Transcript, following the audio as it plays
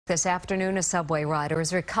This afternoon, a subway rider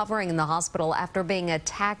is recovering in the hospital after being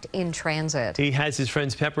attacked in transit. He has his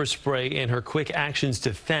friend's pepper spray and her quick actions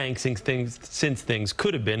to thank since things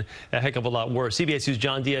could have been a heck of a lot worse. CBS News'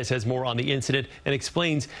 John Diaz has more on the incident and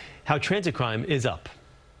explains how transit crime is up.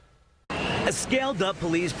 A scaled-up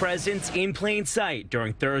police presence in plain sight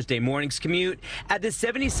during Thursday morning's commute at the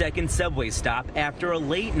 72nd subway stop after a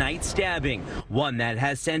late-night stabbing, one that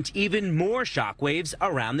has sent even more shockwaves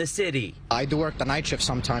around the city. I do work the night shift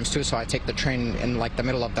sometimes, too, so I take the train in like the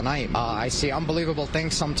middle of the night. I see unbelievable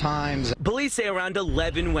things sometimes. Police say around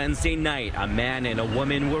 11 Wednesday night, a man and a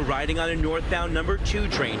woman were riding on a northbound number 2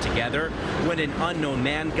 train together when an unknown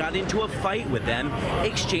man got into a fight with them,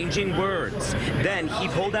 exchanging words. Then he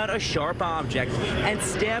pulled out a sharp object and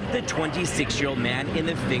stabbed the 26-year-old man in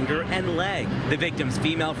the finger and leg. The victim's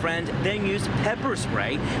female friend then used pepper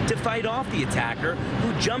spray to fight off the attacker,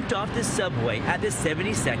 who jumped off the subway at the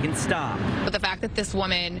 72nd stop. But the fact that this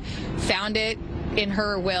woman found it in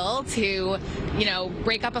her will to,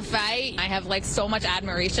 break up a fight, I have so much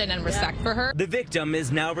admiration and respect for her. The victim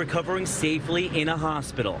is now recovering safely in a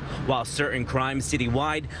hospital, while certain crimes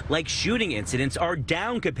citywide, like shooting incidents, are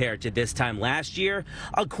down compared to this time last year.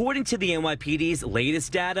 According to the NYPD's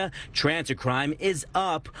latest data, transit crime is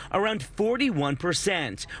up around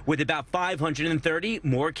 41%, with about 530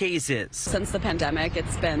 more cases. Since the pandemic,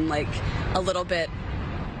 it's been a little bit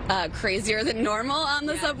crazier than normal on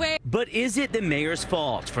the subway. But is it the mayor's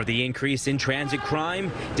fault for the increase in transit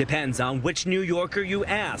crime? Depends on which New Yorker you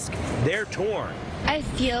ask. They're torn. I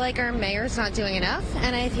feel like our mayor's not doing enough,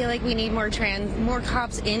 and I feel like we need more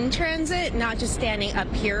cops in transit, not just standing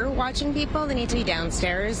up here watching people. They need to be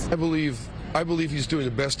downstairs. I believe he's doing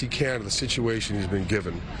the best he can in the situation he's been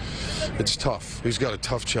given. It's tough. He's got a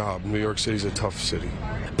tough job. New York City's a tough city.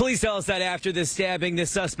 Police tell us that after the stabbing, the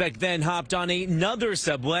suspect then hopped on another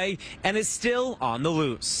subway and is still on the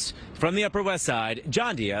loose. From the Upper West Side,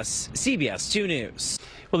 John Diaz, CBS 2 News.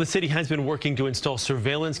 Well, the city has been working to install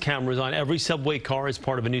surveillance cameras on every subway car as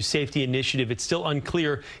part of a new safety initiative. It's still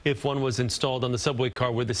unclear if one was installed on the subway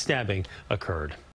car where the stabbing occurred.